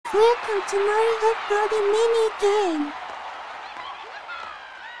Welcome to Mario Party mini game.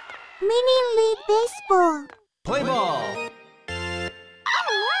 Mini League Baseball. Play ball.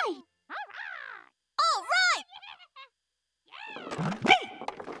 Alright!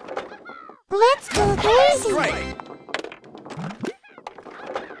 Let's go crazy. Strike.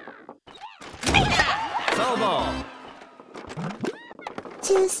 Foul ball.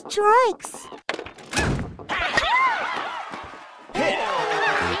 2 strikes. Hit.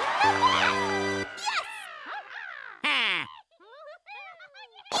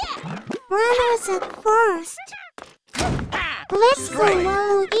 Runners at first. Let's go Strike.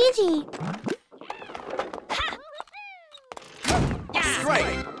 Waluigi.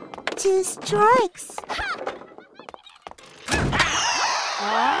 Strike. 2 strikes.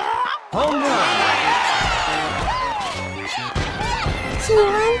 Home run.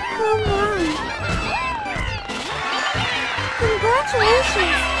 2-run home run.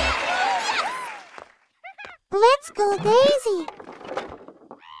 Congratulations. Let's go Daisy.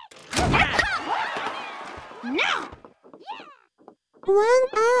 Now! 1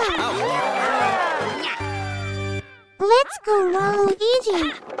 out. Let's go Waluigi.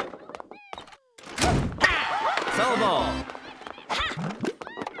 Foul ball.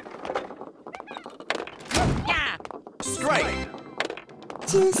 Strike.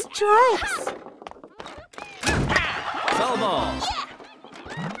 2 strikes. Foul ball.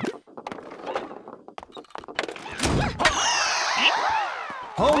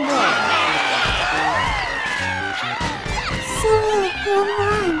 Home run. Solo home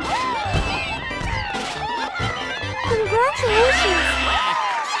run. Congratulations.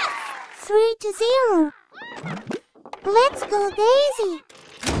 3-0. Let's go Daisy.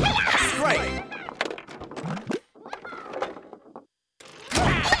 Strike.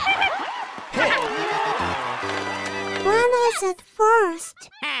 Hit. Runners at first.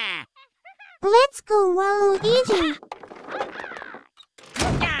 Let's go Waluigi.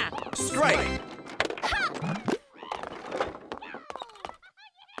 Strike.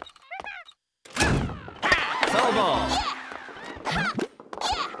 Foul ball.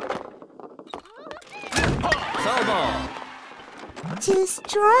 Foul ball. 2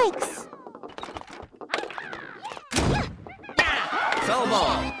 strikes. Foul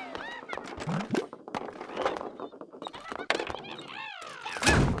ball.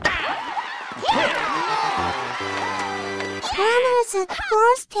 Runners at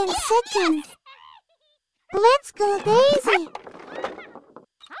first and second. Let's go Daisy.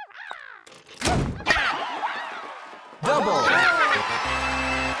 Double.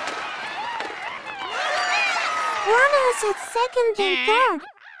 Runners at second and third.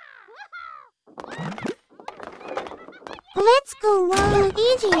 Let's go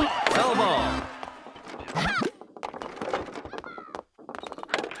Waluigi. Foul ball.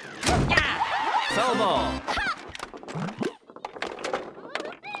 Foul ball.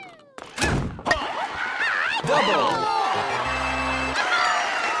 Double.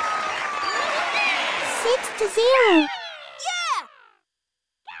 6-0.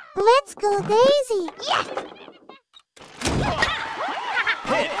 Let's go Daisy.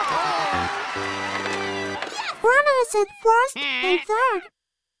 Hit. Runners at first and third.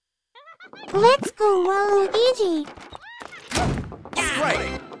 Let's go Waluigi.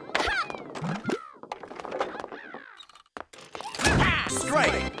 Strike.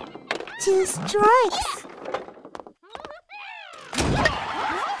 Strike. 2 strikes.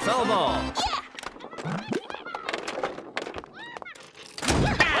 Foul ball.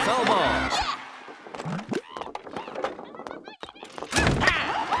 Foul ball.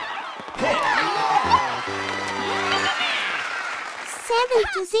 Hit.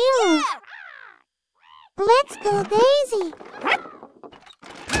 7-0. Let's go Daisy.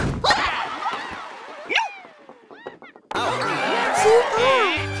 Out. 2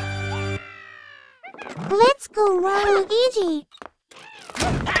 out. Let's go Waluigi.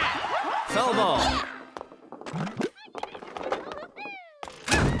 Foul ball.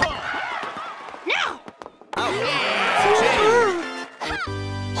 Out. 2 out.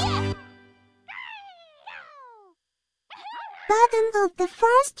 Bottom of the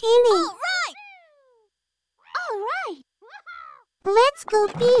first inning. Alright! Let's go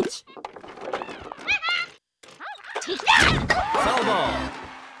Peach. Foul ball.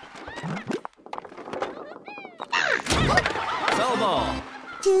 Foul ball.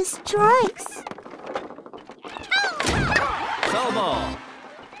 2 strikes. Foul ball.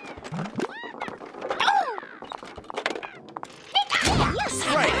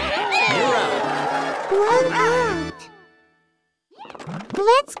 Strike. You're out. 1 out.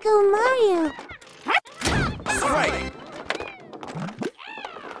 Let's go Mario. Strike.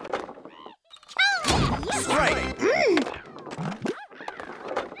 Strike.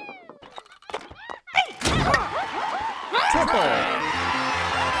 Triple.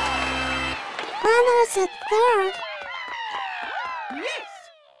 Runners at third. Yes.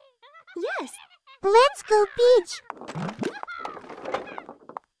 Yes. Let's go beach.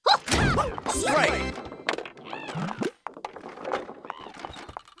 Strike.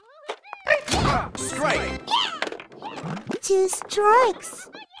 Strike. 2 strikes.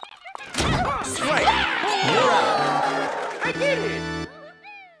 Strike. You're out. I did it.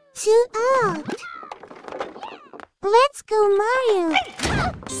 2 out. Let's go Mario.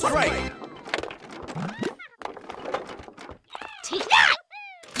 Strike. Take that.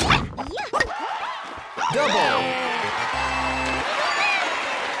 Double.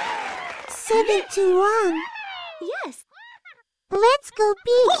 7-1. Yes. Let's go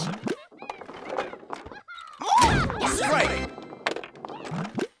beach. Strike.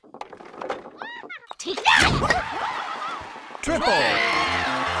 Take that. Triple.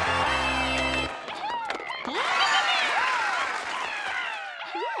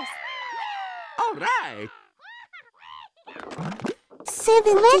 Yes. All right.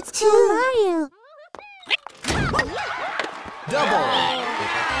 7 Let's go Mario. Double.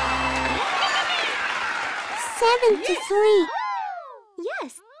 7-3.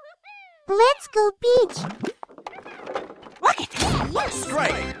 Yes. Let's go beach. Look at this. Yes.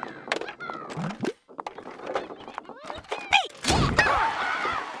 Strike.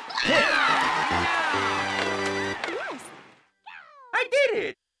 Hit. Yes. I did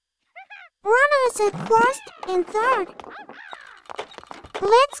it. Runners at first and third.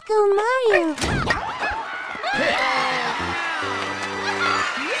 Let's go Mario. Hit.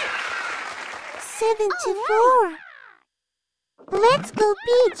 7-4. Let's go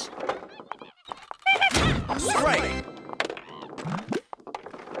beach. Strike.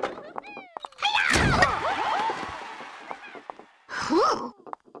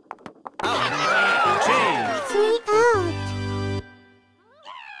 Out. Change. 3 out.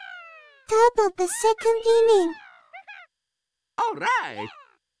 Top of the second inning. All right.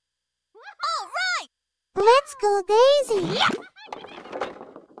 All right. Let's go Daisy.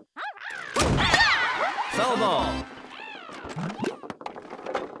 Foul ball.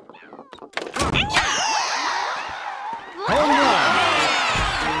 Home run.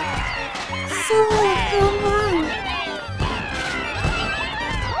 Solo home run.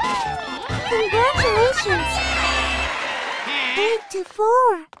 Congratulations.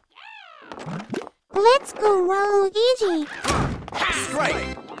 8-4. Let's go Waluigi.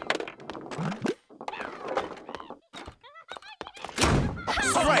 Strike.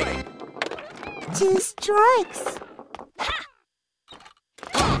 Strike. 2 strikes.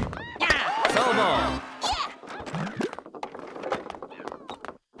 Foul ball.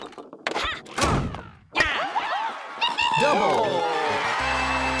 Double.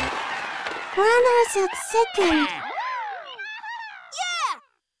 Runners at second.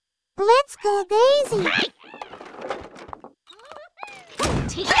 Let's go Daisy.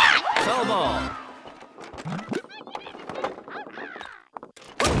 Take that. Foul ball.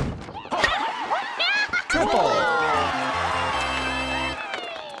 Triple.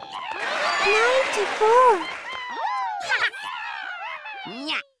 9-4.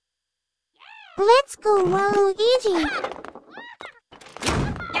 Yeah. Let's go Waluigi.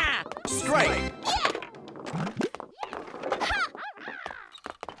 Strike.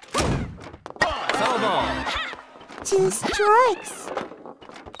 Foul ball. 2 strikes.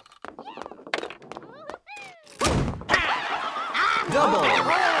 Double.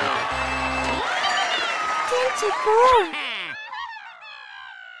 10-4.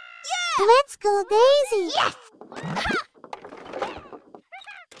 Let's go Daisy.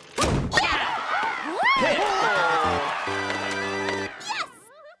 Hit.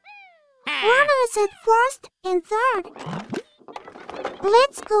 Runners at first and third.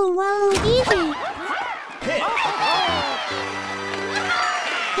 Let's go Waluigi. Hit.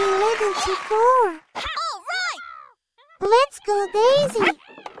 11-4. All right. Let's go Daisy.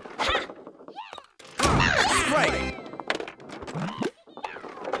 Strike.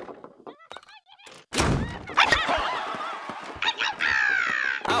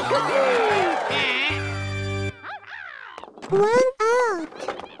 Out. 1 out.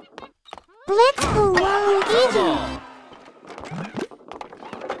 Let's go Waluigi.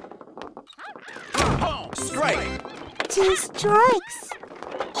 Strike. 2 strikes.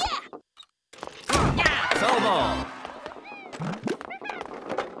 Foul ball.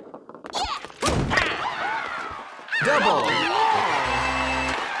 Double.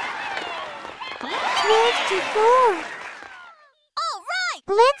 12-4. All right.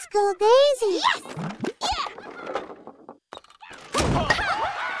 Let's go Daisy.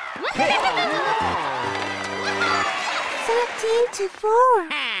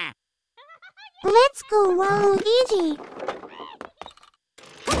 14-4. Let's go, Waluigi.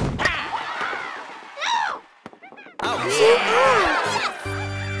 Out. 2 out.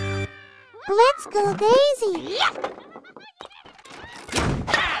 Let's go, Daisy.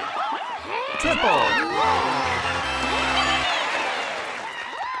 Triple.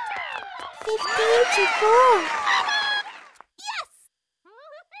 15-4.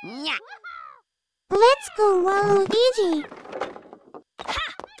 Nya. Let's go, Waluigi.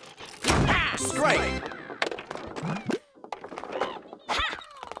 Straight.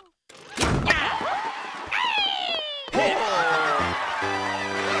 Hit.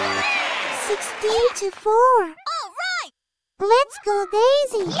 16-4. All right. Let's go,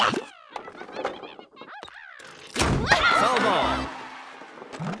 Daisy. Foul ball.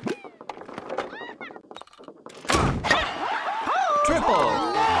 Triple.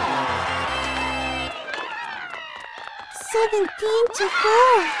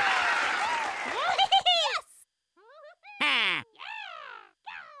 17-4.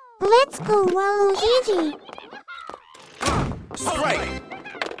 Let's go, Waluigi. Straight.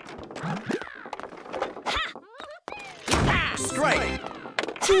 Straight.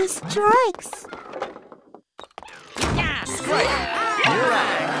 2 strikes. Straight. You're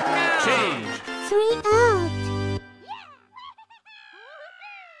out. Change. 3 out.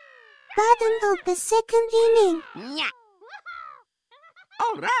 Bottom of the second inning. Nya.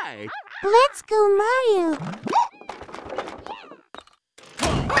 All right. Let's go, Mario.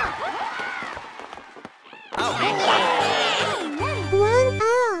 Out. 1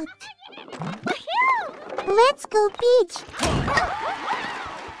 out. Let's go, Peach.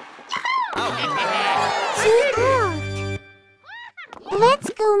 Out. 2 out. Let's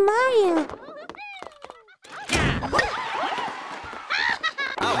go, Mario.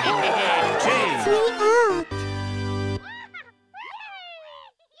 Out. Change. 3 out.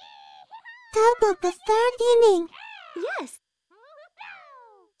 Top of the third inning. Yes.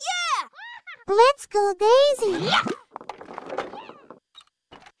 Let's go, Daisy.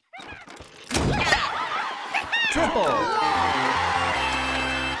 Triple.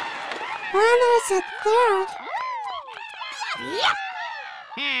 Runners at third.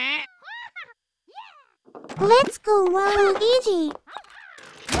 Let's go, Waluigi.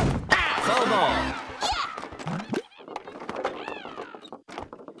 Foul ball.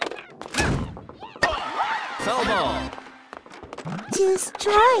 Foul ball. 2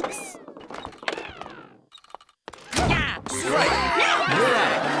 strikes. Straight. You're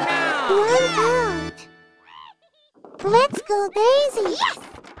out. 1 out. Let's go, Daisy.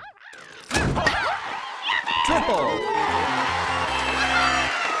 Triple.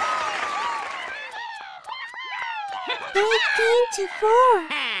 18-4.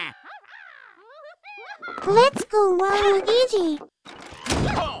 Let's go, Waluigi.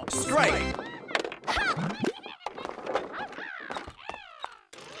 Straight.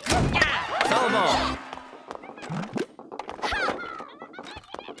 Foul ball.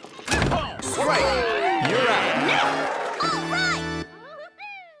 Straight. You're out. All right.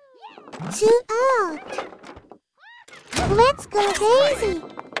 2 out. Let's go, Daisy.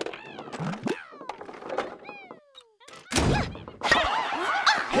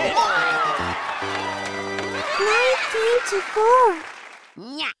 Hit. 19-4.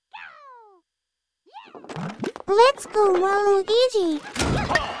 Nya. Let's go, Waluigi.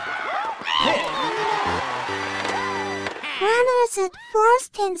 Hit. Runners at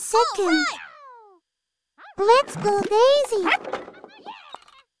first and second. Let's go, Daisy.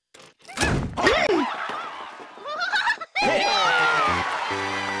 Hit.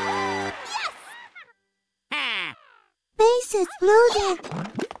 Bases loaded.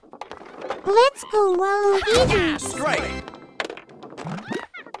 Let's go, Waluigi. Straight.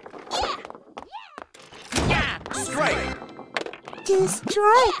 Straight. 2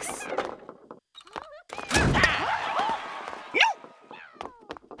 strikes.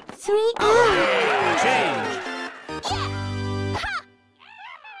 3 out. Change.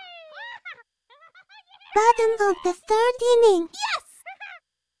 Bottom of the third inning.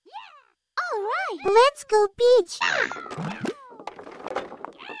 All right. Let's go, Peach.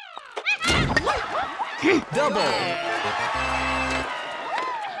 Double.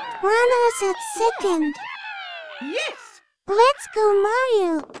 Runners at second. Yes. Let's go,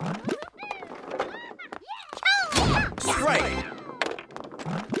 Mario. Straight.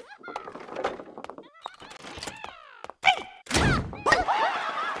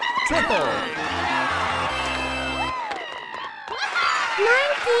 Triple.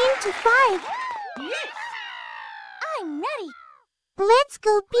 19-5. Yes. I'm ready. Let's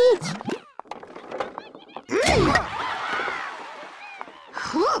go, Peach.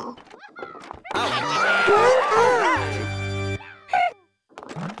 One out.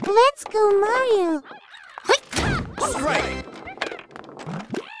 Let's go, Mario. Straight.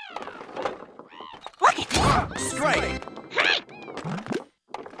 Straight.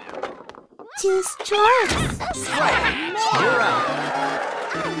 2 strikes. Straight. You're out.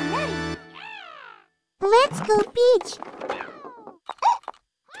 I'm ready. Let's go, Peach.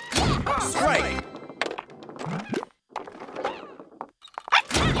 Straight.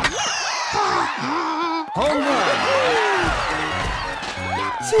 Home run.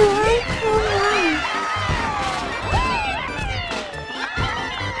 2-run home run.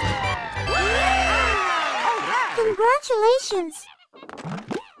 Congratulations.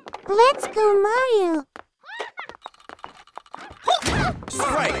 Let's go, Mario.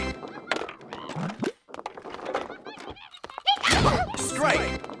 Straight.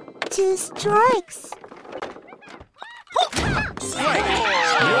 Straight. 2 strikes. Straight.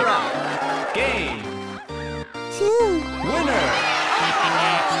 You're out. Game. 2. Winner.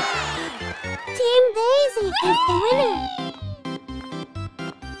 Team Daisy is the winner.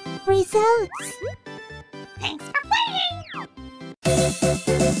 Results.